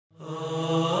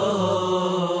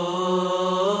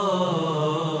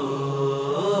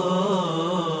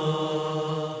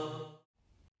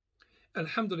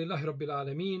Alhamdulillahi Rabbil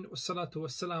Alamin, wassalatu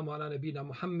wassalamu ala nabina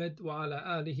Muhammed, wa ala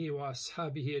alihi wa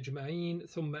ashabihi ajma'in,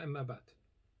 thumma amma ba'd.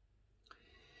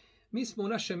 Mi smo u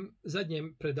našem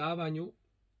zadnjem predavanju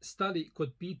stali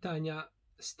kod pitanja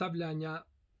stavljanja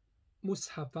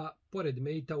mushafa pored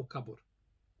mejita u kabur.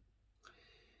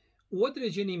 U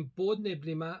određenim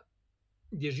podnebljima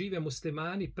gdje žive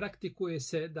muslimani praktikuje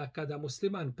se da kada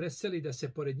musliman preseli da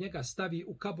se pored njega stavi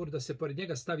u kabur, da se pored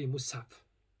njega stavi mushaf.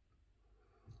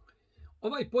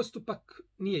 Ovaj postupak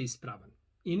nije ispravan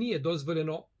i nije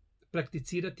dozvoljeno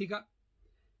prakticirati ga,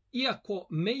 iako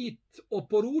mejit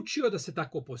oporučio da se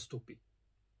tako postupi,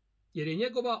 jer je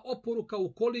njegova oporuka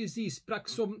u koliziji s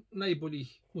praksom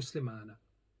najboljih muslimana.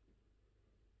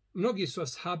 Mnogi su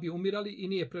ashabi umirali i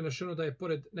nije prenašeno da je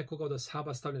pored nekoga od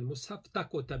ashaba stavljen mushaf,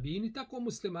 tako tabini, tako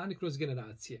muslimani kroz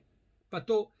generacije. Pa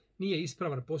to nije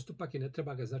ispravan postupak i ne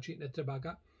treba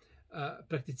ga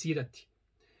prakticirati.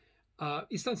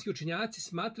 Islamski učenjaci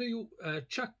smatraju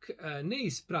čak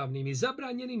neispravnim i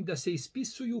zabranjenim da se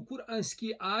ispisuju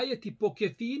kuranski ajeti po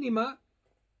kefinima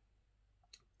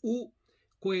u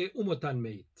koje je umotan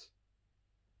mejit.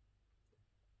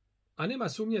 A nema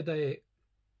sumnje da je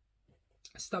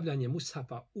stavljanje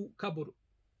mushafa u kabur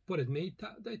pored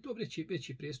mejita, da je to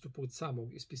veći prijestup od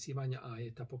samog ispisivanja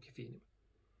ajeta po kefinima.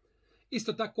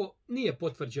 Isto tako nije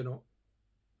potvrđeno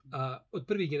od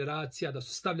prvih generacija da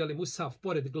su stavljali mushaf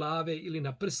pored glave ili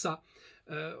na prsa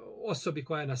osobi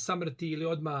koja je na samrti ili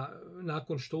odmah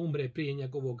nakon što umre prije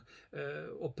njegovog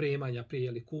opremanja,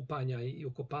 prije kupanja i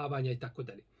ukopavanja i tako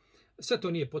dalje. Sve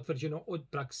to nije potvrđeno od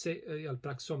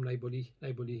praksom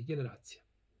najboljih generacija.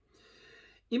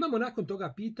 Imamo nakon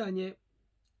toga pitanje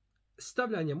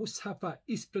stavljanje mushafa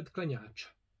ispred klanjača.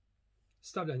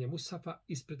 Stavljanje mushafa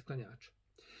ispred klanjača.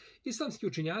 Islamski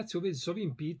učenjaci u vezi s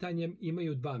ovim pitanjem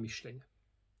imaju dva mišljenja.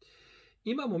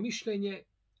 Imamo mišljenje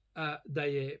da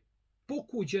je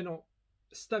pokuđeno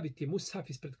staviti mushaf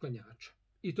ispred klanjača.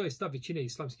 I to je stav većine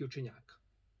islamskih učenjaka.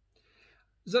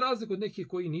 Za razliku od nekih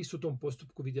koji nisu u tom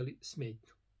postupku vidjeli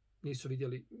smetnju. Nisu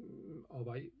vidjeli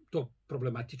to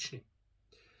problematičnim.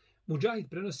 Mudžahid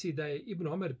prenosi da je Ibn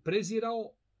Omer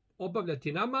prezirao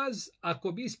obavljati namaz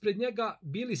ako bi ispred njega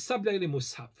bili sablja ili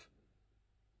mushaf.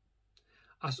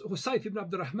 A Husayf ibn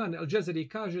Abdurrahman al-Jazari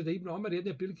kaže da Ibn Omer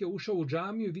jedne prilike ušao u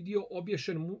džamiju i vidio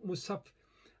obješen mushaf,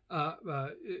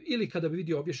 ili kada bi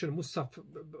vidio obješen mushaf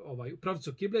u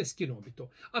pravcu kible, skinuo bi to.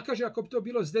 A kaže, ako bi to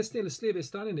bilo s desne ili s lijeve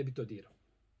strane, ne bi to dirao.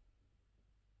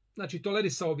 Znači,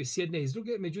 tolerisao bi s jedne i s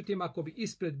druge, međutim, ako bi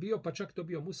ispred bio, pa čak to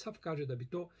bio mushaf, kaže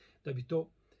da bi to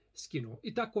skinuo.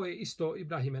 I tako je isto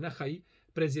Ibrahim Nahai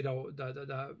prezirao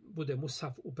da bude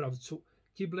mushaf u pravcu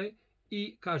kible,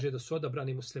 i kaže da su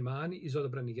odabrani muslimani iz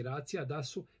odabranih generacija da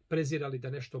su prezirali da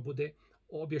nešto bude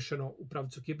obješeno u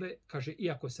pravcu kible, kaže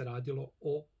iako se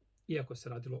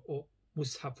radilo o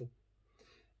mushafu.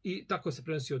 I tako se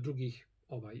prenosi od drugih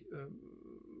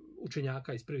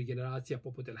učenjaka iz prvih generacija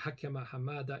poput El Hakema,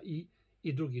 Hamada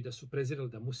i drugih da su prezirali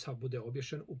da mushaf bude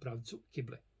obješen u pravcu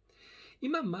kible.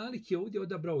 Imam Malik je ovdje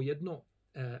odabrao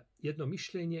jedno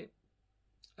mišljenje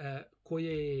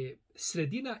koje je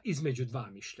sredina između dva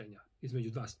mišljenja, između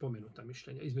dva spomenuta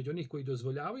mišljenja, između onih koji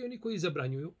dozvoljavaju i onih koji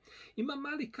zabranjuju. Imam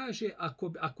Malik kaže,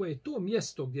 ako je to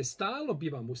mjesto gdje stalno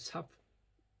biva mushaf,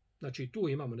 znači tu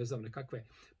imamo nekakve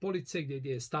police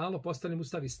gdje je stalno postavljen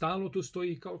mushaf i stalno tu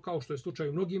stoji, kao što je slučaj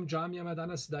u mnogim džamijama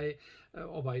danas, da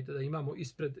imamo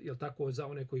ispred, tako, za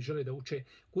one koji žele da uče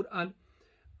Kur'an,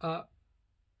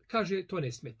 kaže to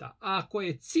ne smeta. A ako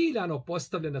je ciljano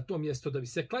postavljeno na to mjesto da bi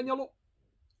se klanjalo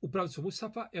u pravcu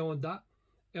mushafa,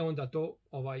 onda to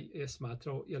je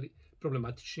smatrao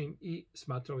problematičnim i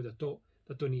smatrao je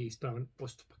da to nije ispravan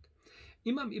postupak.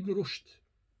 Imam Ibn Rušd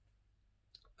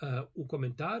u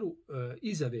komentaru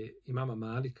izjave imama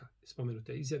Malika,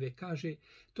 spomenute izjave, kaže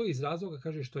to iz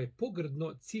razloga što je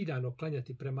pogrdno ciljano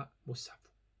klanjati prema mushafu.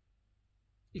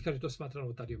 I kaže to smatra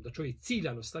novotarijom, da čovjek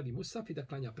ciljano stavi mushaf i da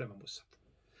klanja prema mushafu.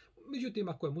 Međutim,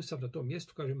 ako je mushaf na tom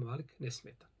mjestu, kaže Malik, ne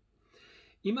smeta.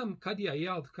 Imam Kadija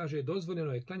Iyad kaže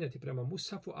dozvoljeno je klanjati prema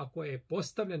mushafu ako je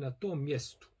postavljen na tom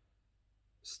mjestu.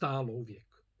 Stalno, uvijek.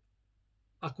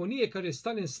 Ako nije, kaže,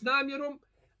 stavljen s namjerom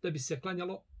da bi se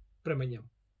klanjalo prema njemu.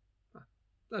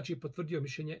 Znači, potvrdio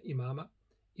mišljenje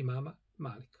imama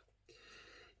Malika.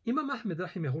 Imam Ahmed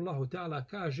rahimehullahu ta'ala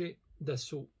kaže da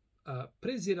su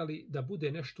prezirali da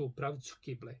bude nešto u pravcu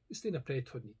kible. Misli na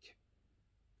prethodnike.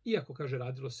 Iako, kaže,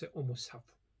 radilo se o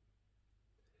mushafu.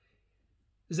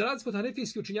 Za razliku od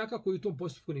hanefijskih učenjaka koji u tom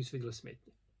postupku nisu vidjeli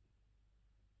smetnje.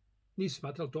 Nisu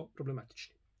smatrali to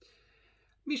problematičnim.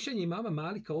 Mišljenje imama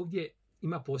Malika ovdje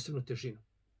ima posebnu težinu.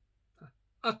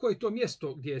 ako je to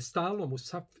mjesto gdje je stalno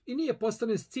mushaf i nije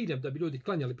postavljen s ciljem da bi ljudi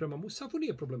klanjali prema mushafu,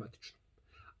 nije problematično.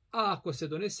 A ako se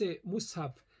donese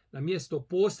mushaf na mjesto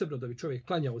posebno da bi čovjek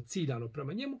klanjao ciljano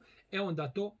prema njemu,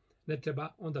 onda to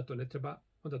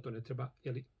ne treba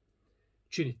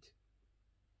činiti.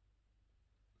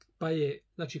 Pa je,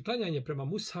 znači, klanjanje prema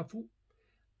mushafu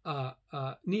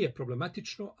nije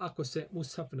problematično ako se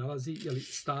mushaf nalazi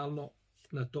stalno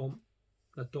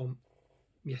na tom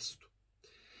mjestu.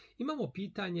 Imamo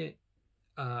pitanje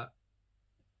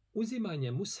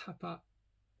uzimanje mushafa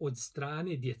od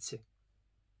strane djece.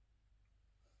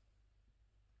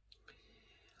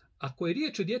 Ako je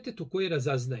riječ o djetetu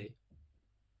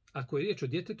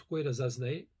koje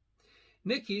razaznaje,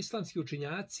 neki islamski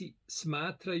učenjaci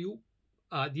smatraju,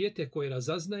 a dijete koje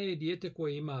razaznaje, dijete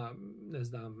koje ima,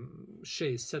 6,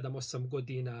 7, 8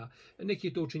 godina,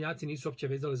 neki to učenjaci nisu uopće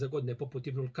vezali za godine poput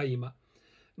Ibnul Kajima,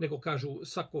 nego kažu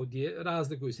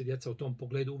razlikuju se djeca u tom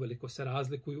pogledu, uveliko se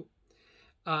razlikuju.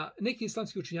 A neki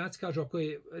islamski učenjaci kažu, ako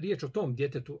je riječ o tom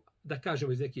djetetu, da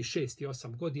kažemo iz nekih 6 i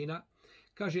 8 godina,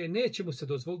 kaže, neće mu se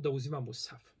dozvoliti da uzima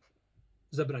mushaf.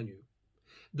 Zabranjuju.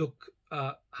 Dok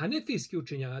hanefijski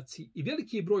učenjaci i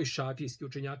veliki broj šafijskih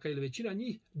učenjaka ili većina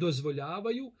njih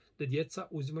dozvoljavaju da djeca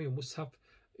uzimaju mushaf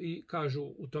i kažu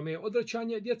u tome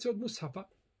odvraćanje djece od mushafa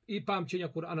i pamćenja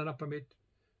Kur'ana na pamet.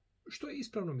 Što je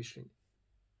ispravno mišljenje?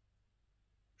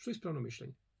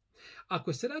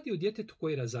 Ako se radi o djetetu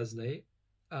koji razaznaje,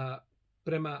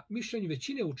 prema mišljenju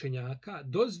većine učenjaka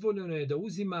dozvoljeno je da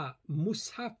uzima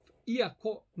mushaf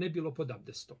iako ne bilo pod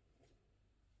abdestom.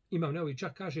 Imam Nevovi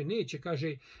čak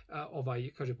kaže,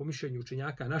 kaže po mišljenju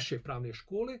učenjaka naše pravne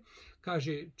škole,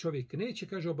 kaže čovjek neće,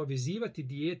 obavezivati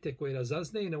dijete koje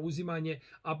razaznaje na uzimanje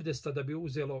abdesta da bi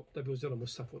uzelo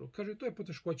musaforu. Kaže, to je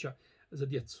poteškoća za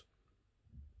djecu.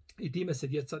 I time se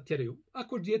djeca tjeraju.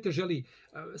 Ako dijete želi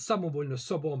samovoljno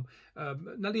sobom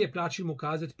na lijep način mu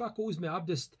kazati, pa ako uzme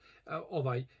abdest,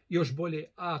 još bolje,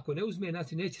 a ako ne uzme,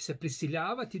 znači neće se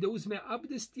prisiljavati da uzme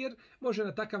abdest, jer može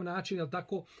na takav način,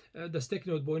 da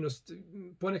stekne odbojnost.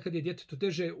 Ponekad je djetetu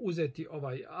teže uzeti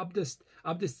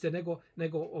abdest se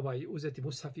nego uzeti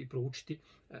mushaf i proučiti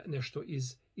nešto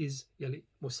iz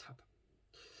mushafa.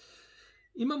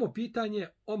 Imamo pitanje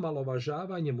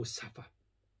omalovažavanje mushafa.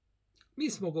 Mi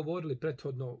smo govorili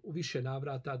prethodno u više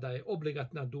navrata da je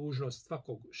obligatna dužnost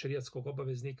svakog šerijatskog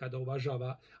obaveznika da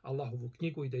uvažava Allahovu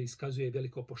knjigu i da iskazuje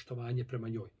veliko poštovanje prema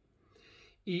njoj.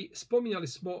 I spominjali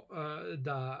smo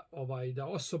da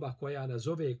osoba koja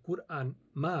nazove Kur'an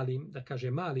malim, da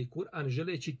kaže mali Kur'an,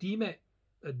 želeći time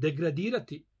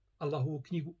degradirati Allahovu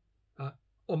knjigu,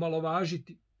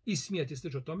 omalovažiti, ismijati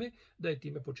slično tome, da je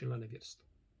time počinila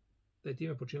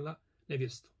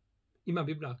nevjerstvo. Imam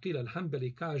Ibn Aqil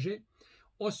al-Hanbali kaže,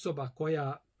 osoba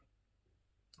koja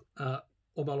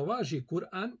omalovaži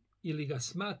Kur'an ili ga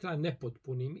smatra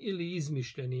nepotpunim ili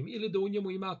izmišljenim ili da u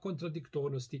njemu ima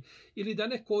kontradiktornosti ili da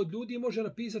neko od ljudi može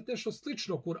napisati nešto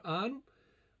slično Kur'anu,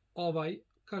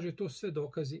 kaže, to sve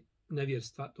dokazi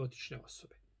nevjerstva dotične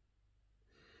osobe.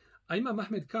 A Imam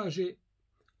Ahmed kaže,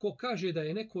 ko kaže da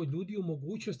je neko od ljudi u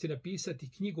mogućnosti napisati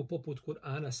knjigu poput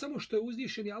Kur'ana, samo što je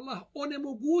uzvišeni Allah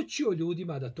onemogućio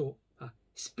ljudima da to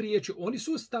spriječio. Oni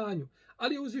su u stanju,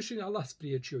 ali je uzvišeni Allah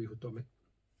spriječio ih u tome.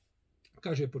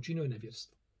 Kaže, počinio je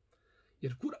nevjerstvo.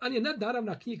 Jer Kur'an je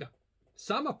nadnaravna knjiga.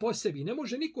 Sama po sebi. Ne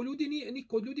može niko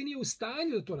od ljudi nije u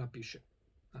stanju da to napiše.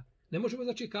 Ne možemo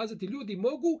znači kazati ljudi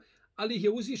mogu, ali ih je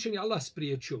uzvišeni Allah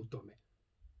spriječio u tome.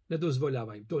 Ne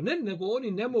dozvoljava im to. Ne, nego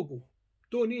oni ne mogu.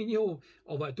 To nije njihov,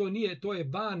 to je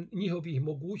ban njihovih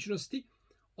mogućnosti,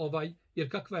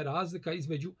 jer kakva je razlika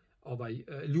između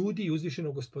ljudi i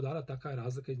uzvišenog gospodara, takva je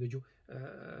razlika između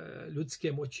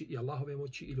ljudske moći i Allahove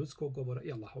moći i ljudskog govora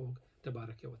i Allahovog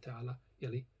tebareke ve taala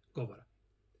govora.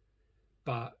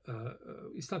 Pa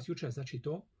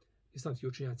islamski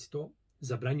učenjaci to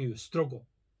zabranjuju strogo.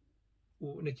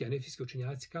 U neki hanefijski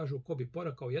učenjaci kažu, ko bi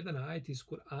porakao jedan ajet iz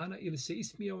Kur'ana ili se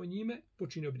ismijao njime,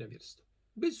 počinio bi nevjerstvo.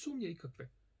 Bez sumnje ikakve.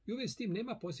 I uvijek s tim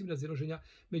nema posebnog razilaženja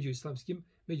među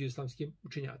islamskim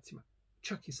učenjacima.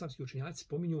 Čak islamski učenjaci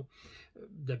spominju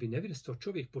da bi nevjerstvo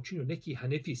čovjek počinio, neki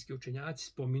hanefijski učenjaci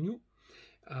spominju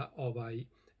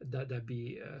da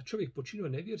bi čovjek počinio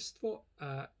nevjerstvo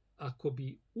ako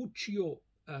bi učio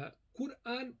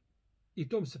Kur'an i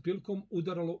tom se prilikom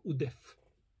udaralo u def.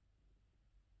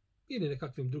 Ili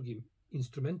nekakvim drugim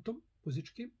instrumentom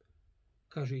muzičkim,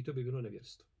 kaže, i to bi bilo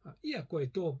nevjerstvo. Iako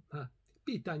je to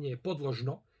pitanje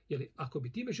podložno, ako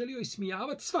bi time želio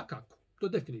ismijavati, svakako, to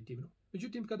definitivno.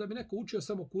 Međutim, kada bi neko učio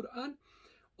samo Kur'an,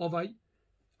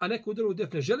 a neko udarao u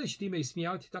def ne želeći time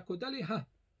ismijavati, tako dalje,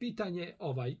 pitanje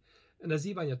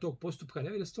nazivanja tog postupka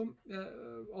nevjerstvom,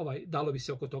 dalo bi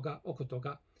se oko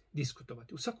toga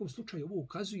diskutovati. U svakom slučaju ovo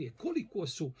ukazuje koliko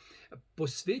su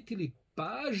posvetili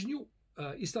pažnju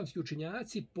islamski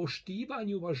učenjaci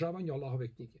poštivanju i uvažavanju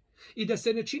Allahove knjige. I da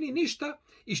se ne čini ništa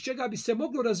iz čega bi se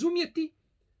moglo razumjeti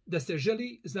da se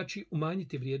želi, znači,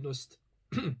 umanjiti vrijednost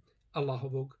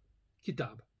Allahovog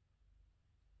kitaba.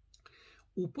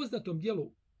 U poznatom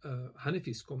dijelu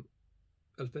hanefijskom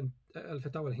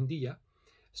El-Fetawa al-Hindija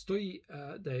stoji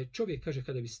da je čovjek, kaže,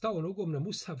 kada bi stao nogom na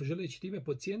mushaf želeći time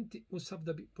podcijeniti mushaf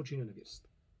da bi počinio nevjerstvo.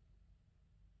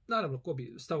 Naravno, ko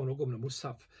bi stao nogom na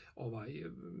mushaf,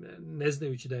 ne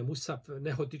znajući da je mushaf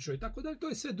nehotično i tako dalje, to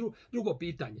je sve drugo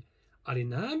pitanje. Ali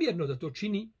namjerno da to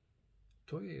čini,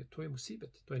 to je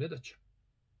musibet, to je nedaća.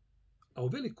 A u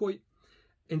velikoj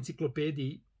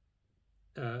enciklopediji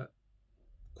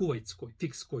kuvajtskoj,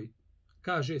 fikskoj,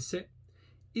 kaže se,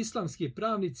 islamski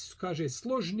pravnici su, kaže,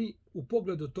 složni u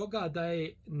pogledu toga da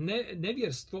je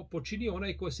nevjerstvo počinio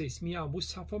onaj ko se ismijao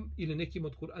mushafom ili nekim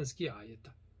od kuranskih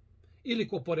ajeta. Ili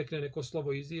ko porekne neko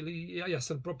slovo ili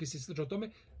jasan propis i slično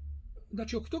tome.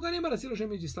 Znači, oko toga nema razilaženja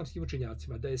među islamskim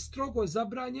učenjacima. Da je strogo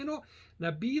zabranjeno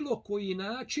na bilo koji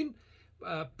način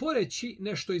poreći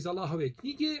nešto iz Allahove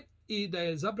knjige i da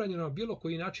je zabranjeno na bilo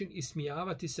koji način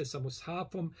ismijavati se sa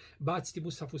mushafom, baciti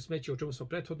mushaf u smeće, o čemu smo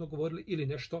prethodno govorili,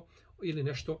 ili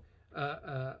nešto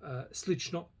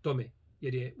slično tome.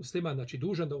 Jer je musliman, znači,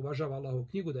 dužan da uvažava Allahovu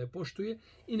knjigu, da je poštuje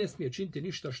i ne smije činiti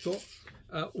ništa što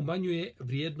umanjuje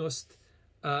vrijednost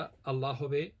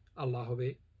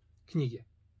Allahove knjige.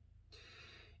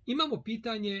 Imamo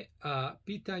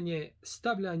pitanje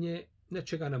stavljanje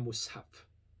nečega na mushaf.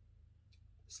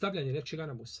 Stavljanje nečega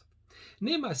na mushaf.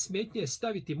 Nema smetnje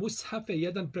staviti mushafe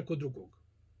jedan preko drugog.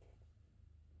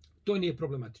 To nije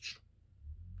problematično.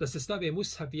 Da se stave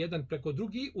mushaf jedan preko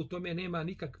drugi, u tome nema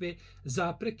nikakve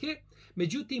zapreke.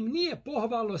 Međutim, nije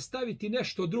pohvalno staviti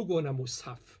nešto drugo na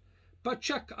mushaf. Pa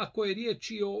čak ako je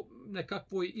riječ i o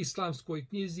nekakvoj islamskoj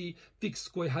knjizi,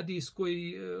 fikskoj, hadijskoj,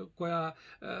 koja,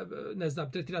 ne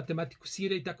znam, tretira tematiku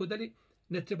sire i tako dalje,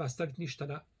 ne treba staviti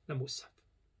ništa na mushaf.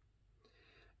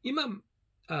 Imam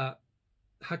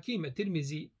Hakime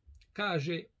Tirmizi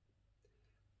kaže,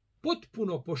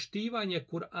 potpuno poštivanje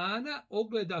Kur'ana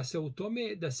ogleda se u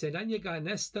tome da se na njega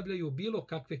ne stavljaju bilo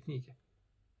kakve knjige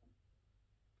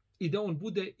i da on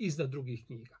bude iznad drugih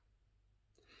knjiga.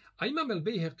 A Imam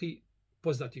el-Bejheqi,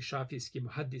 poznati šafijski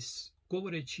muhaddis,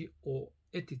 govoreći o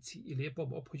etici i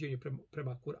lijepom ophođenju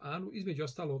prema Kur'anu, između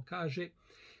ostalog kaže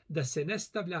da se ne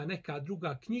stavlja neka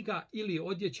druga knjiga ili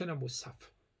odjeća na mushaf.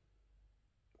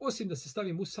 Osim da se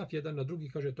stavi mushaf jedan na drugi,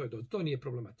 kaže, to nije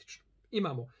problematično.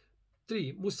 Imamo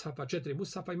 3 mushafa, 4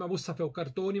 mushafa, ima mushafe u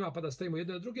kartonima, pa da stavimo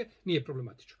jedne na druge, nije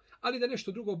problematično. Ali da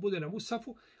nešto drugo bude na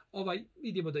mushafu,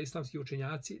 vidimo da islamski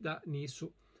učenjaci da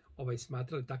nisu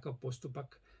smatrali takav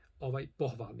postupak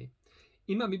pohvalni.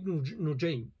 Imam Ibn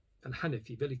Nuđejm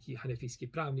al-Hanefi, veliki hanefijski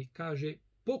pravnik, kaže,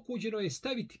 pokuđeno je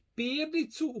staviti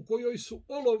pernicu u kojoj su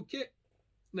olovke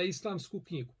na islamsku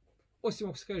knjigu. Osim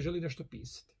ako se kaže želi nešto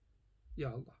pisati.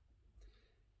 Ja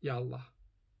Allah.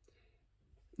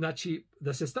 Znači,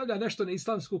 da se stavlja nešto na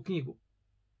islamsku knjigu.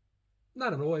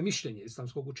 Naravno, ovo je mišljenje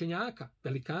islamskog učenjaka,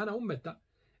 velikana ummeta.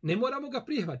 Ne moramo ga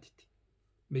prihvatiti.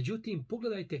 Međutim,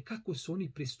 pogledajte kako su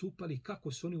oni pristupali,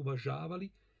 kako su oni uvažavali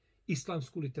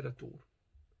islamsku literaturu.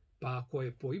 Pa ako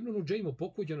je po Ibnu Nuđejmu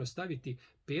pokuđeno staviti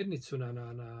pernicu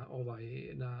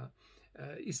na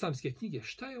islamske knjige,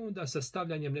 šta je onda sa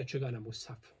stavljanjem nečega na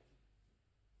mushaf?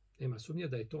 Nema sumnje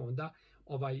da je to onda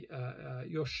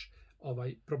još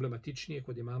problematičnije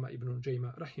kod imama Ibn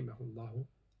Nuđejma rahimehullahu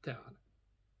ta'ala.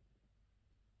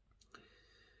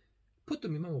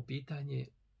 Potom imamo pitanje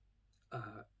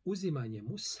uzimanje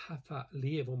mushafa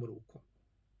lijevom rukom.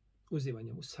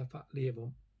 Uzimanje mushafa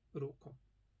lijevom rukom.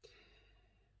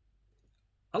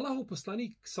 Allahov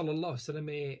poslanik sallallahu sallam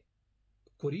je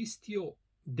koristio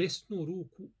desnu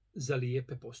ruku za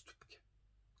lijepe postupke.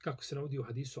 Kako se navodi u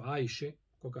hadisu Ajše,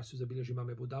 koga su zabilježili imam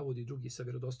Ebu Davud i drugi sa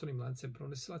vjerodostojnim lancem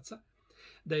prenosilaca,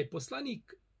 da je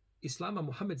poslanik Islama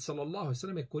Muhammed sallallahu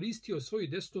sallam koristio svoju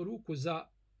desnu ruku za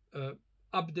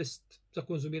abdest, za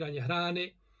konzumiranje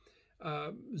hrane,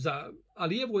 a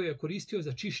lijevo je koristio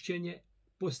za čišćenje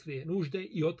poslije nužde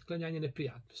i otklanjanje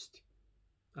neprijatnosti.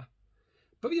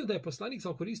 Pa vidio da je poslanik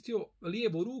koristio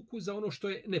lijevu ruku za ono što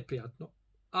je neprijatno,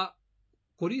 a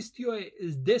koristio je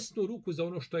desnu ruku za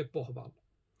ono što je pohvalno.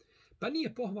 Pa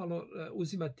nije pohvalno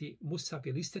uzimati mushaf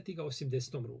i listati ga osim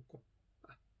desnom rukom.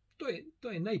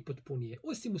 To je najpotpunije.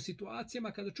 Osim u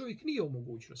situacijama kada čovjek nije u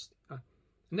mogućnosti.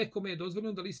 Nekome je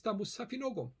dozvoljeno da lista mushaf i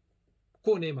nogom.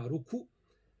 Ko nema ruku,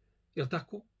 jel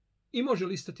tako? i može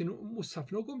listati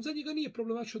mushaf nogom, za njega nije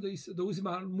problematično da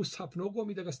uzima mushaf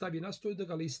nogom i da ga stavi na stol, da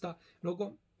ga lista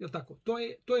nogom. Jel tako?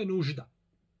 To je nužda.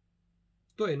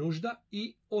 To je nužda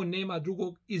i on nema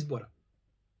drugog izbora.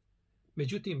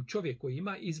 Međutim, čovjek koji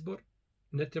ima izbor,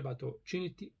 ne treba to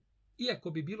činiti,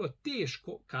 iako bi bilo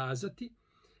teško kazati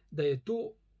da je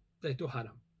to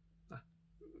haram.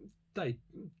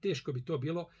 Teško bi to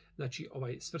bilo, znači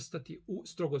svrstati u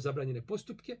strogo zabranjene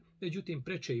postupke, međutim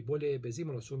preče i bolje je bez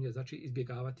imalo sumnje, znači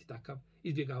izbjegavati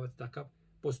takav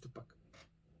postupak.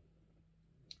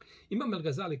 Imam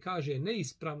El-Gazali kaže,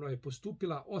 neispravno je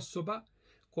postupila osoba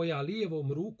koja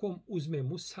lijevom rukom uzme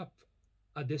mushaf,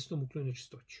 a desnom ukloni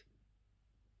nečistoću.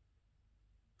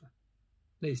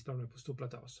 Neispravno je postupila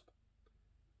ta osoba.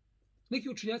 Neki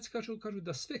učenjaci kažu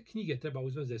da sve knjige treba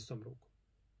uzeti desnom rukom.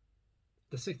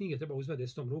 Da sve knjige treba uzeti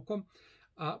desnom rukom,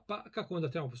 pa kako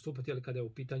onda trebamo postupati kada je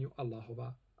u pitanju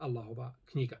Allahova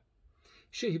knjiga.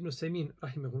 Šejh Ibn Usajmin,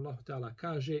 rahimehullahu ta'ala,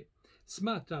 kaže,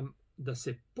 smatram da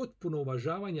se potpuno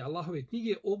uvažavanje Allahove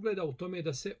knjige ogleda u tome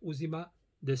da se uzima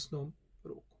desnom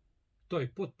rukom. To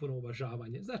je potpuno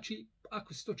uvažavanje. Znači,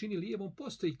 ako se to čini lijevom,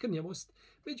 postoji krnjavost,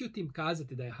 međutim,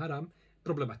 kazati da je haram,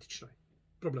 problematično je.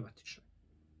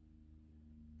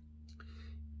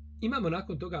 Imamo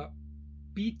nakon toga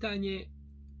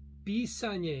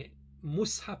pisanje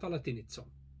mushafa latinicom.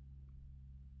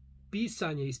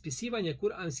 Pisanje, ispisivanje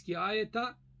kuranskih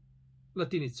ajeta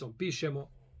latinicom.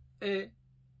 Pišemo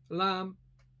lam,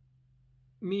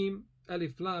 mim,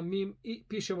 elif, lam, mim i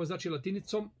pišemo znači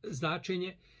latinicom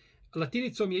značenje.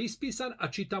 Latinicom je ispisan,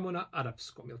 a čitamo na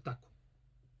arapskom, je li tako?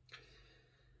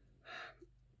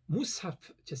 Mushaf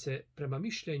će se prema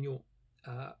mišljenju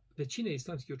većine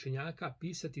islamskih učenjaka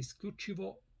pisati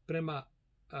isključivo prema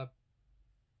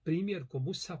primjerku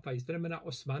mushafa iz vremena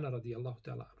Osmana radijallahu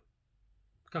ta'ala.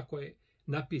 Kako je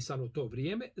napisano u to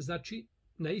vrijeme, znači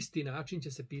na isti način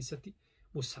će se pisati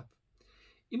mushaf.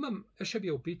 Imam Ešeb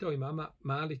je upitao imama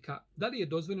Malika da li je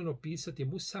dozvoljeno pisati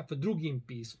mushaf drugim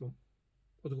pismom.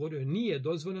 Odgovorio je, nije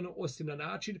dozvoljeno osim na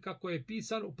način kako je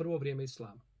pisan u prvo vrijeme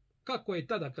islama. Kako je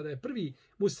tada kada je prvi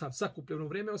mushaf sakupljen u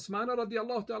vrijeme Osmana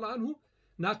radijallahu ta'ala anhu,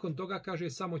 nakon toga kaže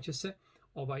samo će se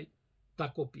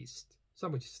tako pisati.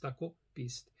 Samo će se tako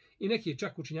pisati. I neki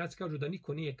čak učenjaci kažu da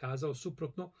niko nije kazao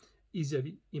suprotno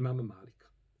izjavi imama Malika.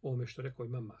 Ovome što rekao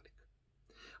imam Malik.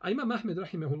 A imam Ahmed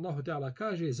rahimehullahu ta'ala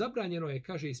kaže, zabranjeno je,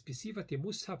 kaže, ispisivati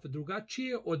mushaf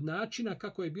drugačije od načina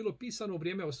kako je bilo pisano u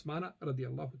vrijeme Osmana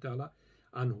radijallahu ta'ala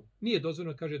anhu. Nije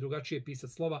dozvoljeno, kaže, drugačije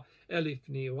pisati slova elif,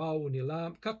 ni vav, ni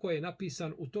lam. Kako je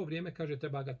napisan u to vrijeme, kaže,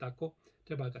 treba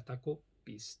ga tako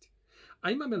pisati.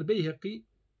 A imam El-Bejheqi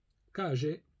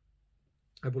kaže,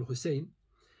 Ebul Husein,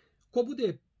 ko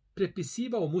bude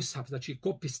prepisivao mushaf, znači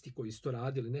kopisti koji su to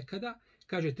radili nekada,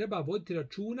 kaže, treba voditi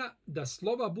računa da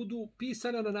slova budu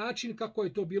pisana na način kako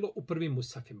je to bilo u prvim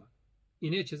mushafima. I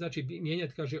neće, znači,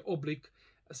 mijenjati, kaže, oblik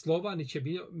slova, ni će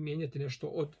mijenjati nešto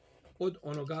od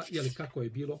onoga, jeli, kako je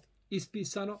bilo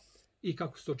ispisano i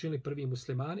kako su to činili prvi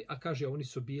muslimani, a kaže, oni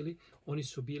su bili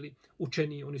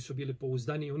učeni, oni su bili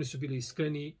pouzdani, oni su bili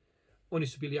iskreni, oni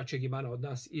su bili jačeg imana od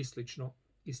nas i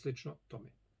slično tome.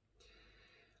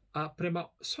 A prema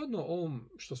shodno ovom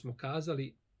što smo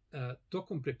kazali,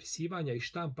 tokom prepisivanja i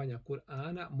štampanja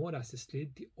Kur'ana mora se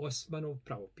slijediti Osmanov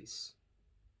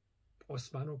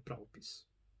pravopis.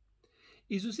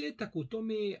 Izuzetak u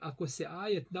tome je ako se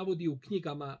ajet navodi u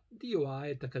knjigama, dio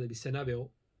ajeta kada bi se naveo,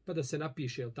 pa da se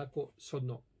napiše, jel tako,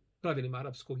 shodno pravilima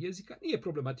arapskog jezika, nije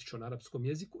problematično na arapskom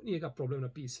jeziku, nije ga problem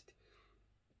napisati.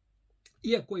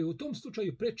 Iako je u tom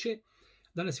slučaju preče,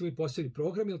 danas imamo i posebni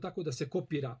program, jel tako, da se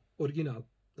kopira original,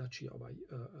 znači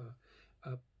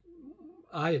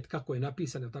ajet kako je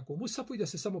napisan, jel tako, u mushafu i da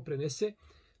se samo prenese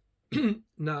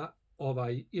na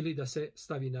ili da se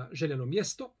stavi na željeno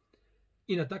mjesto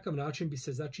i na takav način bi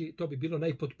se, znači, to bi bilo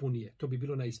najpotpunije, to bi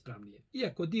bilo najispravnije.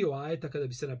 Iako dio ajeta kada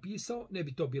bi se napisao, ne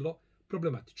bi to bilo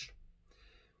problematično.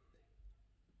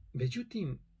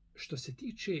 Međutim, što se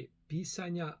tiče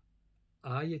pisanja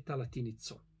ajeta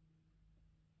latinicom,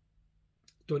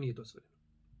 to nije dozvoljeno.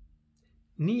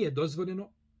 Nije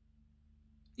dozvoljeno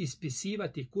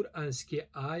ispisivati kuranske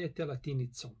ajete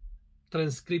latinicom,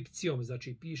 transkripcijom,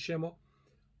 znači pišemo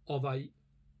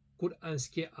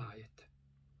kuranske ajete.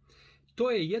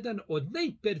 To je jedan od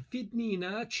najperfidnijih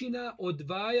načina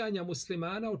odvajanja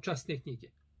muslimana od časne knjige.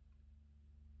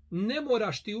 Ne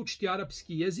moraš ti učiti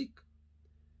arapski jezik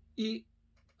i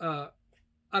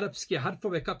arapske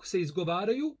harfove kako se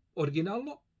izgovaraju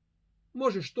originalno,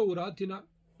 možeš to uraditi na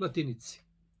latinici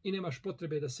i nemaš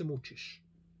potrebe da se mučiš.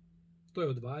 To je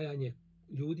odvajanje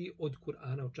ljudi od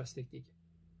Kur'ana, od časne knjige.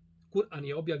 Kur'an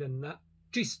je objavljen na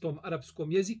čistom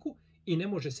arapskom jeziku i ne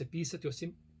može se pisati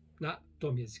osim na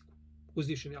tom jeziku.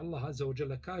 Uzvišeni Allah azza wa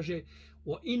jalla kaže: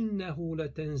 وَإِنَّهُ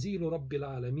لَتَنْزِيلُ رَبِّ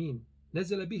الْعَالَمِينَ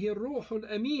نَزَلَ بِهِ الرُّوحُ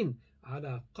الْأَمِينُ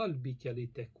عَلَى قَلْبِكَ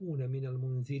لِتَكُونَ مِنَ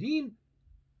الْمُنْذِرِينَ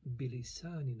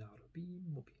بِلِسَانٍ عَرَبِيٍّ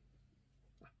مُبِينٍ.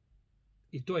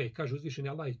 I to je, kaže uzvišeni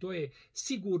Allah, i to je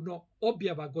sigurno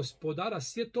objava gospodara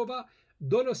svjetova,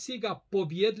 donosi ga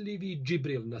pobjedljivi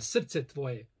Džibril na srce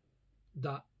tvoje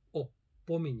da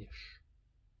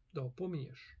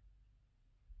opominješ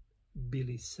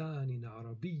bilisanin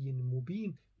arabijin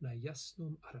mubin, na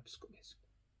jasnom arapskom jeziku.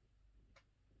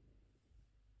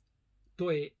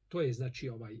 To je znači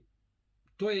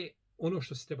to je ono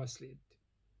što se treba slijediti.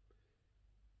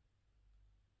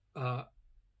 A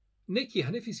neki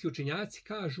hanefijski učenjaci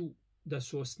kažu da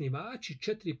su osnivači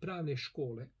 4 pravne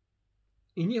škole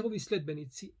i njihovi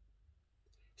sledbenici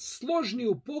složni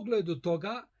u pogledu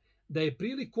toga da je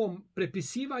prilikom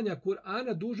prepisivanja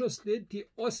Kur'ana dužno slijediti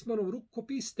Osmanov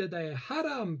rukopis, te da je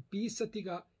haram pisati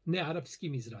ga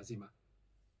nearapskim izrazima.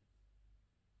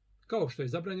 Kao što je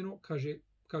zabranjeno,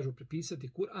 kažu prepisati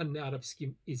Kur'an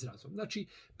nearapskim izrazom. Znači,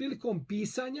 prilikom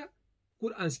pisanja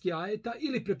kuranskih ajeta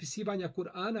ili prepisivanja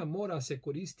Kur'ana mora se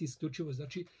koristiti isključivo,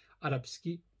 znači,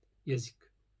 arapski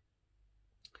jezik.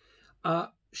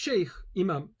 A šejh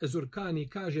Imam Ezurkani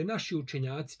kaže, naši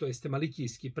učenjaci, to jeste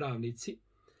malikijski pravnici,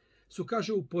 su,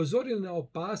 kaže, upozorili na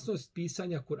opasnost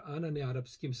pisanja Kur'ana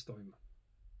nearapskim slovima.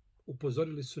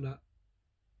 Upozorili su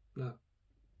na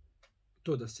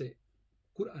to da se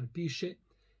Kur'an piše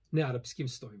nearapskim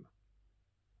slovima.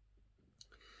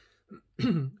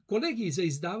 Kolegij za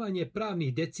izdavanje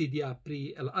pravnih decidija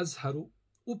pri El Azharu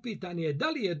upitan je da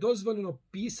li je dozvoljeno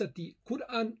pisati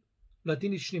Kur'an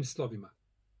latiničnim slovima.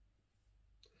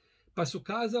 Pa su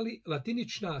kazali,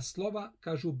 latinična slova,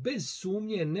 kažu, bez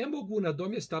sumnje ne mogu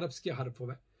nadomjestiti arapske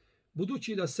harfove,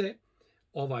 budući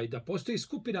da postoji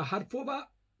skupina harfova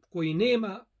koji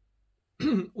nema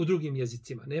u drugim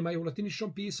jezicima, nema u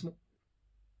latiničnom pismu.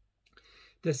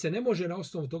 Te se ne može na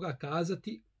osnovu toga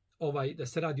kazati da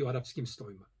se radi o arapskim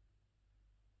slovima.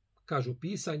 Kažu,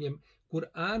 pisanjem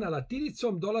Kur'ana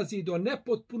latinicom dolazi do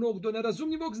nepotpunog, do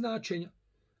nerazumljivog značenja,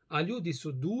 a ljudi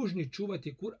su dužni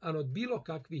čuvati Kur'an od bilo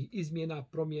kakvih izmjena,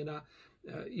 promjena,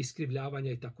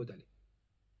 iskrivljavanja itd.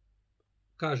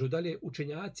 Kažu dalje,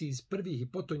 učenjaci iz prvih i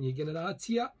potonjih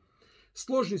generacija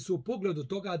složni su u pogledu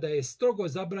toga da je strogo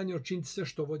zabranjeno činiti sve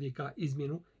što vodi ka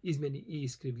izmjeni i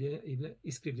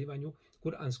iskrivljivanju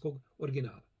kuranskog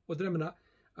originala. Od vremena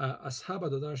ashaba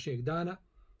do današnjeg dana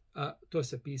to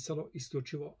se pisalo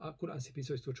isključivo, a Kur'an se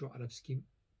pisao isključivo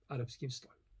arapskim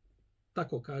slovima.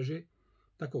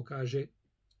 Tako kaže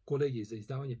kolegij za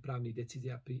izdavanje pravnih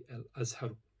decidija pri El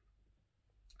Azharu.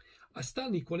 A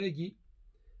stalni kolegij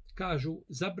kažu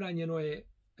zabranjeno je,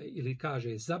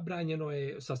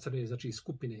 sastavljeno je, znači,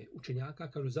 skupine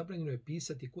učenjaka, kažu zabranjeno je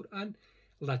pisati Kur'an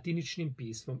latiničnim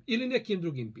pismom ili nekim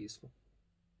drugim pismom.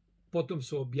 Potom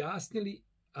su objasnili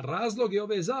razloge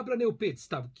ove zabrane u 5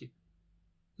 stavki.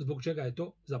 Zbog čega je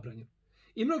to zabranjeno.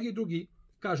 I mnogi drugi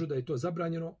kažu da je to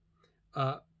zabranjeno,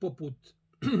 poput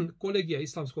kolegija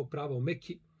islamskog prava u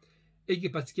Mekki,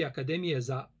 Egipatske akademije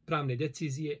za pravne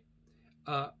decizije,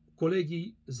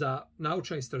 kolegiji za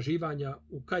naučna istraživanja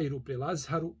u Kairu pri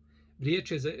Azharu,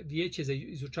 vijeće za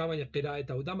izučavanje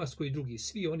kirajeta u Damasku i drugi.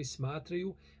 Svi oni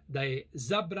smatraju da je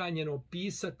zabranjeno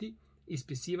pisati,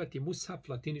 ispisivati mushaf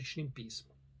latiničnim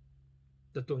pismom.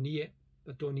 Da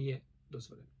to nije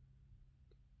dozvoljeno.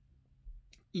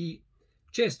 I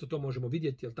često to možemo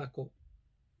vidjeti, jel tako,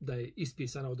 da je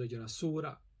ispisana određena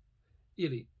sura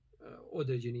ili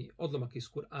određeni odlomak iz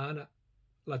Kur'ana,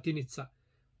 latinica,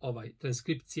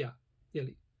 transkripcija,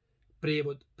 jeli,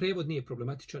 prevod nije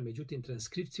problematičan, međutim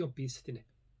transkripcijom pisati ne.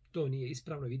 To nije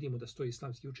ispravno, vidimo da su to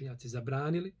islamski učenjaci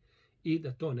zabranili i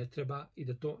da to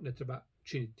ne treba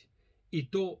činiti. I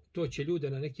to će ljude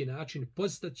na neki način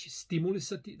postaći,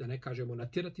 stimulisati, da ne kažemo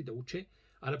natjerati, da uče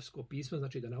arapsko pismo,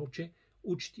 znači da nauče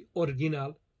učiti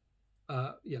original,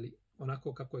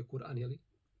 onako kako je Kur'an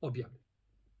objavljen.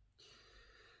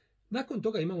 Nakon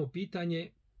toga imamo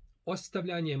pitanje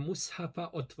ostavljanje mushafa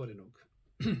otvorenog.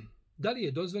 Da li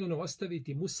je dozvoljeno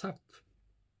ostaviti mushaf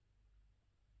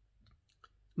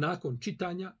nakon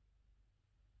čitanja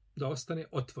da ostane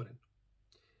otvoren?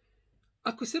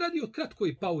 Ako se radi o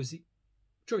kratkoj pauzi,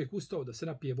 čovjek ustao da se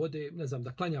napije vode, ne znam,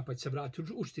 da klanja pa će se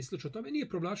vratiti, učiti slično tome, nije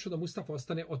problematično da mushaf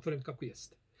ostane otvoren kako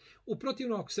jeste. U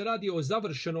protivnom, ako se radi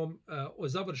o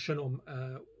završenom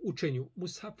učenju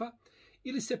mushafa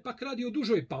ili se pak radi o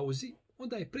dužoj pauzi,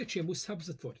 onda je preče mushaf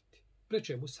zatvoriti.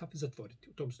 Preče mushaf zatvoriti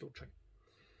u tom slučaju.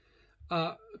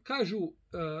 Kažu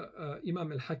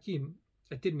Imam el-Hakim,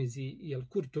 Tirmizi i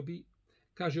el-Kurtobi,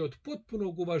 kaže, od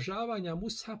potpunog uvažavanja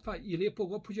mushafa i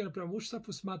lijepog ophođenja prema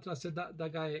mushafu smatra se da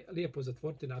ga je lijepo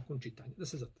zatvoriti nakon čitanja, da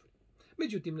se zatvori.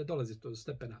 Međutim, ne dolazi to do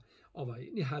stepena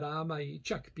ni harama i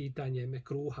čak pitanje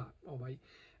mekruha,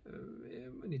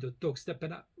 ni do tog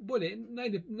stepena.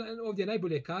 Ovdje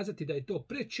najbolje kazati da je to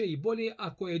preče i bolje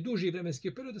ako je duži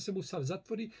vremenski period da se mushaf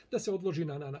zatvori, da se odloži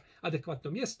na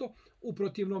adekvatno mjesto, u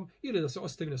protivnom ili da se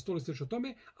ostavi na stolu slično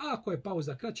tome, a ako je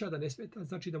pauza kraća da ne smeta,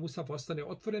 znači da mushaf ostane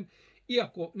otvoren.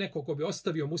 Iako neko ko bi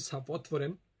ostavio mushaf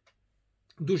otvoren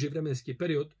duži vremenski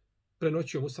period,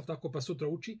 prenoćio mushaf tako pa sutra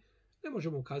uči, ne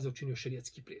možemo ukazati učinio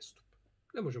šerijatski prijestup.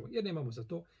 Ne možemo, jer nemamo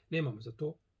za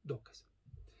to dokaza.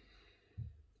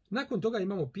 Nakon toga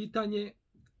imamo pitanje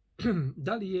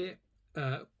da li je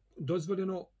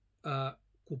dozvoljeno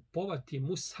kupovati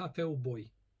mushafe u boji.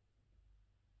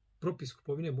 Propis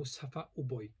kupovine mushafa u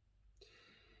boji.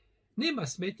 Nema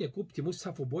smetnje kupiti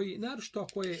mushaf u boji, naročito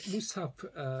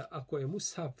ako je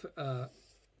mushaf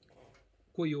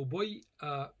koji je u boji,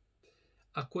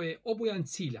 ako je obojan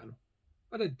ciljano.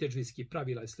 Radi tedžvijskih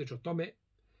pravila i slično tome.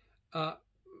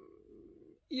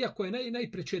 Iako je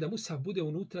najpreče da mushaf bude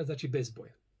unutra, znači bez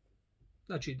boja.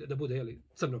 Znači da bude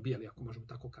crno-bijeli, ako možemo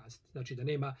tako kazati. Znači da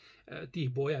nema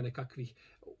tih boja nekakvih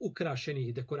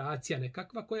ukrašenih dekoracija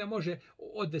nekakva koja može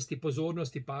odvesti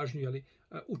pozornost i pažnju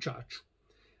učaču.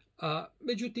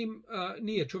 Međutim,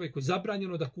 nije čovjeku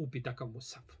zabranjeno da kupi takav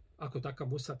mushaf. Ako takav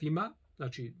mushaf ima,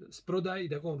 znači s prodaje i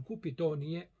da ga on kupi,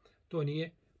 to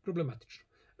nije problematično.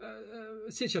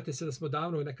 Sjećate se da smo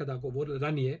davno nekada govorili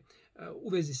ranije u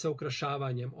vezi sa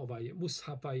ukrašavanjem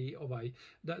mushafa i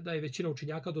da je većina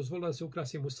učenjaka dozvolila da se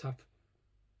ukrasi mushaf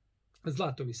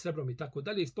zlatom i srebrom i tako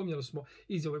dalje. Spominjali smo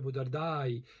izjave Ebu Darda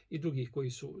i drugih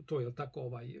koji su to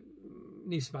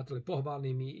nisu smatrali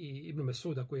pohvalnim i Ibn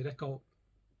Mesuda koji je rekao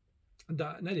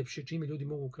da najljepše čime ljudi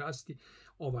mogu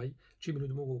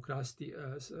ukrasiti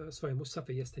svoje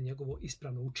mushafe jeste njegovo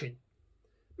ispravno učenje.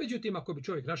 Međutim, ako bi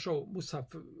čovjek našao mushaf,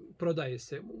 prodaje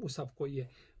se mushaf koji je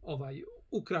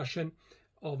ukrašen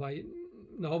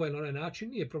na ovaj ili onaj način,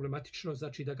 nije problematično,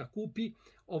 znači da ga kupi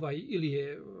ili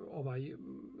je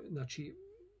znači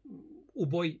u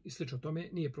boji i slično tome,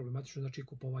 nije problematično, znači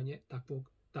kupovanje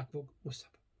takvog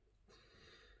mushafa.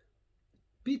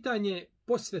 Pitanje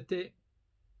posvete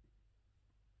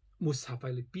mushafa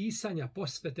ili pisanja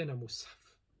posvete na mushaf.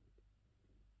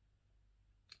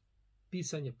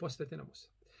 Pisanje posvete na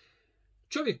mushaf.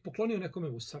 Čovjek poklonio nekome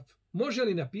mushaf. Može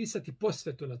li napisati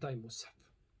posvetu na taj mushaf?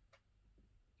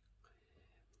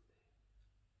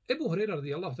 Ebu Hurajra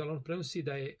radijallahu ta'ala prenosi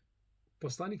da je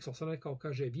poslanik sallallahu alejhi ve sellem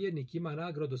kaže, vjernik ima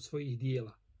nagradu od svojih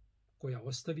dijela koja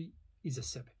ostavi iza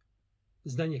sebe.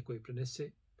 Znanje koje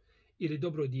prenese ili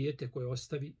dobro dijete koje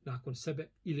ostavi nakon sebe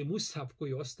ili mushaf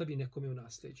koji ostavi nekome u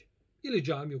nasljeđe. Ili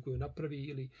džamiju koju napravi,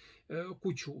 ili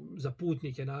kuću za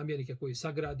putnike, namjernike koji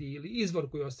sagradi, ili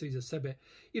izvor koji ostavi za sebe,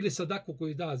 ili sadaku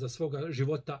koju da za svoga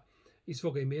života i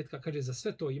svoga imetka. Kaže, za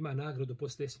sve to ima nagradu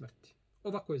poslije smrti.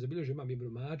 Ovako je zabilježio imam Ibn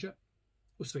Mađa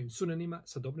u svojim sunanima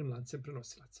sa dobrim lancem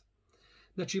prenosilaca.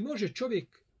 Znači, može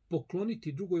čovjek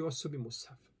pokloniti drugoj osobi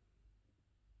mushaf.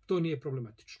 To nije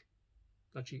problematično.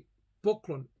 Znači,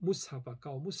 poklon mushafa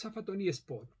kao mushafa, to nije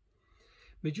sporno.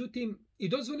 Međutim, i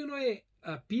dozvoljeno je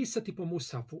pisati po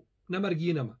mushafu na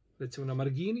marginama. Recimo na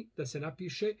margini da se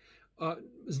napiše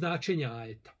značenje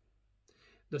ajeta.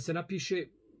 Da se napiše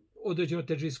određeno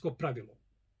tedžvijsko pravilo.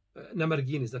 Na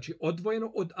margini, znači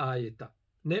odvojeno od ajeta.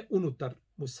 Ne unutar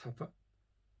mushafa.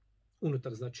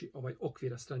 Unutar znači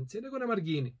okvira stranice, nego na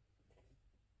margini.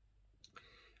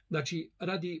 Znači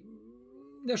radi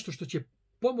nešto što će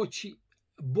pomoći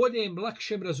boljem,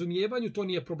 lakšem razumijevanju, to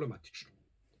nije problematično.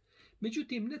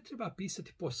 Međutim, ne treba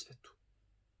pisati posvetu.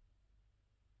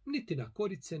 Niti na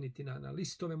korice, niti na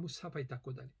listove mushafa i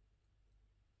tako dalje.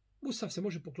 Mushaf se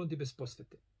može pokloniti bez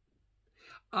posvete.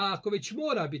 A ako već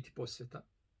mora biti posveta,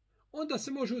 onda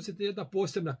se može uzeti jedna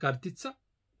posebna kartica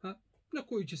na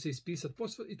koju će se ispisati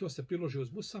posvet i to se priloži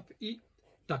uz mushaf i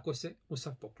tako se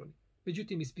mushaf pokloni.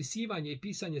 Međutim, ispisivanje i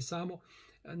pisanje samo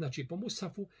znači po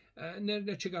mushafu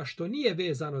nečega što nije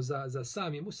vezano za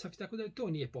sami mushaf i tako dalje, to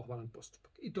nije pohvalan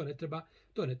postupak. I to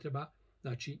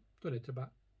ne treba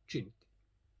činiti.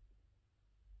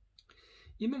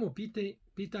 Imamo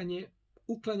pitanje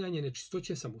uklanjanje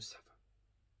nečistoće sa mushafa.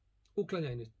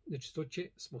 Uklanjanje nečistoće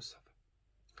s mushafa.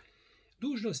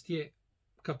 Dužnost je,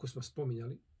 kako smo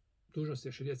spominjali, dužnost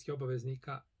je šerijatskih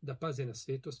obaveznika da paze na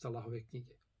svetost Allahove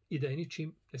knjige i da je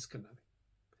ničim ne skrnave.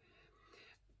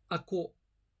 Ako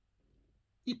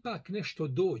ipak nešto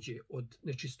dođe od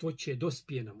nečistoće,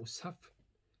 dospije na mushaf,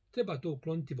 treba to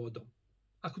ukloniti vodom.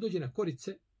 Ako dođe na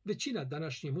korice, većina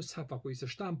današnjih mushafa koji se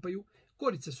štampaju,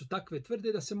 korice su takve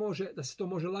tvrde da se to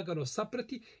može lagano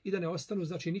saprati i da ne ostanu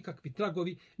znači nikakvi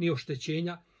tragovi ni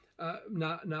oštećenja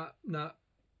na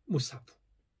mushafu.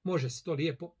 Može se to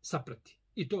lijepo saprati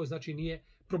i to znači nije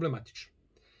problematično.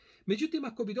 Međutim,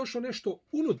 ako bi došlo nešto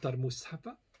unutar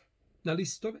mushafa na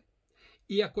listove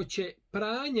i ako će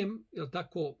pranjem, jel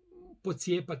tako,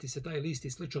 pocijepati se taj list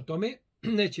i slično tome,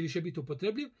 neće više biti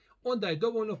upotrebljiv, onda je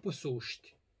dovoljno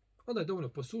posušiti.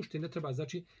 Ne treba,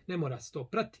 znači, ne mora se to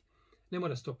prati. Ne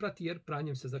mora se to prati jer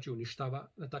pranjem se znači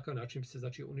uništava, na takav način se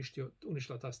znači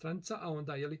uništila ta stranica, a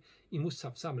onda i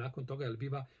mushaf sam nakon toga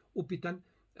biva upitan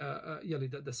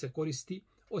da se koristi,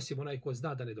 osim onaj ko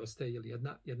zna da nedostaje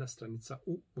jedna stranica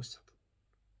u mushafu.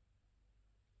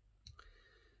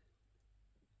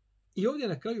 I ovdje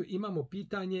na kraju imamo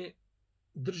pitanje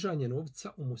držanje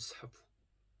novca u mushafu.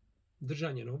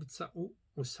 Držanje novca u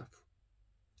mushafu.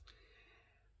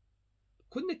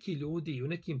 Kod nekih ljudi i u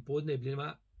nekim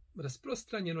podnebljima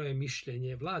rasprostranjeno je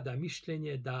mišljenje, vlada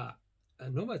mišljenje da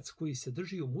novac koji se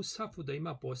drži u mushafu da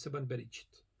ima poseban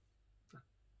beričet.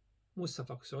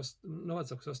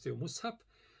 Novac ako se ostaje u mushaf,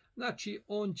 znači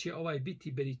on će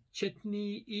biti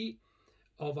beričetniji i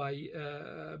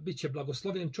bit će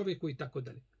blagoslovljen čovjeku i tako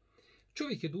dalje.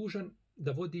 Čovjek je dužan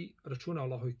da vodi računa o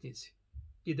Allahovoj knjizi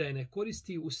i da je ne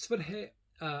koristi u svrhe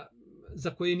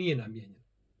za koje nije namijenjen.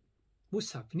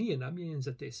 Mushaf nije namijenjen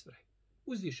za te svrhe.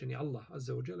 Uzvišeni Allah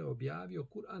azza wa jalla objavio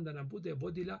Kur'an da nam bude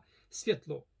vodilja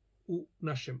svjetlo u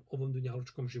našem ovom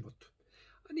dunjalučkom životu.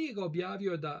 A nije ga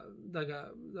objavio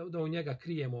da u njega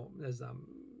krijemo, ne znam,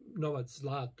 novac,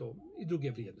 zlato i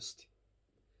druge vrijednosti.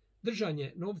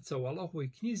 Držanje novca u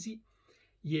Allahovoj knjizi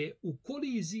je u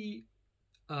koliziji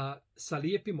sa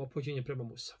lijepim ophođenjem prema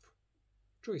mushafu.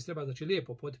 Čovjek treba znači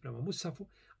lijepo ophoditi prema mushafu,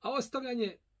 a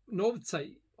ostavljanje novca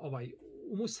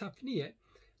u mushaf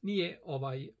nije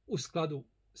u skladu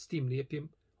s tim lijepim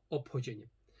ophođenjem.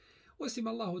 Osim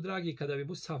Allahu dragi, kada bi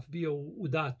mushaf bio u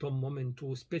datom momentu,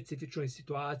 u specifičnoj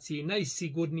situaciji,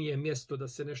 najsigurnije mjesto da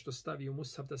se nešto stavi u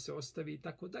mushaf, da se ostavi i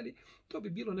tako dalje, to bi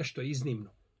bilo nešto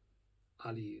iznimno.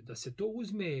 Ali da se to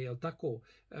uzme, jel tako,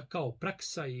 kao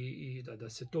praksa i da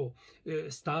se to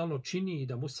stalno čini i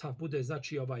da mushaf bude,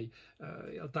 znači,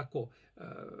 jel tako,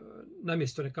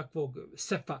 namjesto nekakvog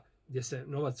sefa gdje se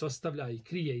novac ostavlja i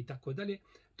krije i tako dalje,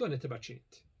 to ne treba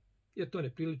činiti. Jer to ne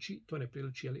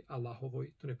priliči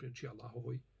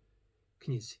Allahovoj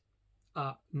knjizi.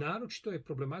 A naročito je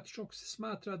problematično ako se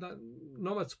smatra da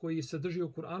novac koji se drži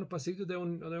u Kur'anu pa se vidi da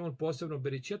je on posebno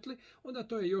beričetli, onda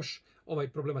to je još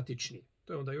problematičnije.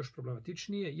 To je onda još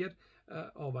problematičnije jer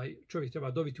čovjek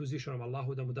treba dobiti uzvišenom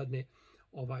Allahu da mu dadne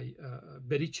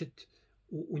beričet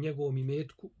u njegovom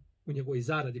imetku, u njegovoj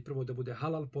zaradi, prvo da bude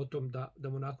halal, potom da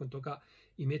mu nakon toga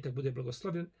imetak bude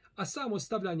blagoslovljen, a samo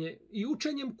stavljanje i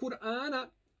učenjem Kur'ana,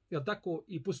 jel tako,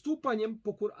 i postupanjem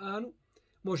po Kur'anu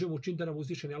možemo učiniti da nam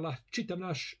uzvišeni Allah čitav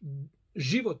naš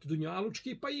život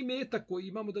dunjalučki, pa i imetak koji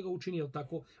imamo da ga učini, jel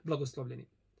tako, blagoslovljeni.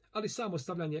 Ali samo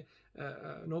stavljanje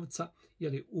novca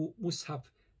u mushaf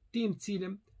tim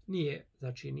ciljem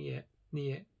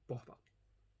nije pohvalno.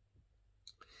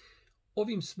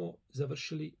 Ovim smo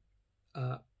završili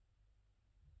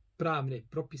pravne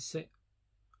propise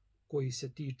koji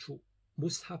se tiču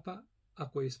mushafa, a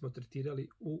koje smo tretirali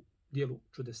u dijelu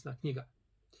Čudesna knjiga.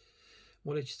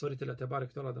 Moleći stvoritelja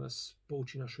Tebarek Tala da nas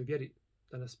pouči našoj vjeri,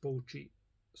 da nas pouči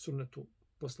sunnetu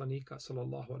poslanika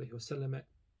sallallahu alejhi ve selleme,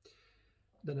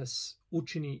 da nas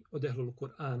učini od ehlul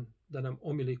Kur'an, da nam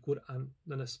omili Kur'an,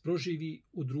 da nas proživi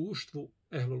u društvu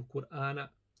ehlul Kur'ana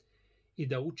i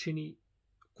da učini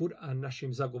Kur'an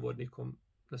našim zagovornikom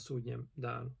na sudnjem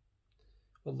danu.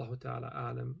 Wallahu ta'ala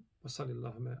a'lam. Wa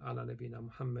sallallahu ala nabina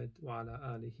Muhammad wa ala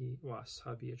alihi wa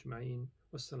ashabi ajma'in.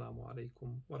 Wassalamu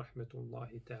alaikum wa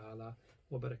rahmetullahi ta'ala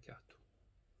wa barakatuh.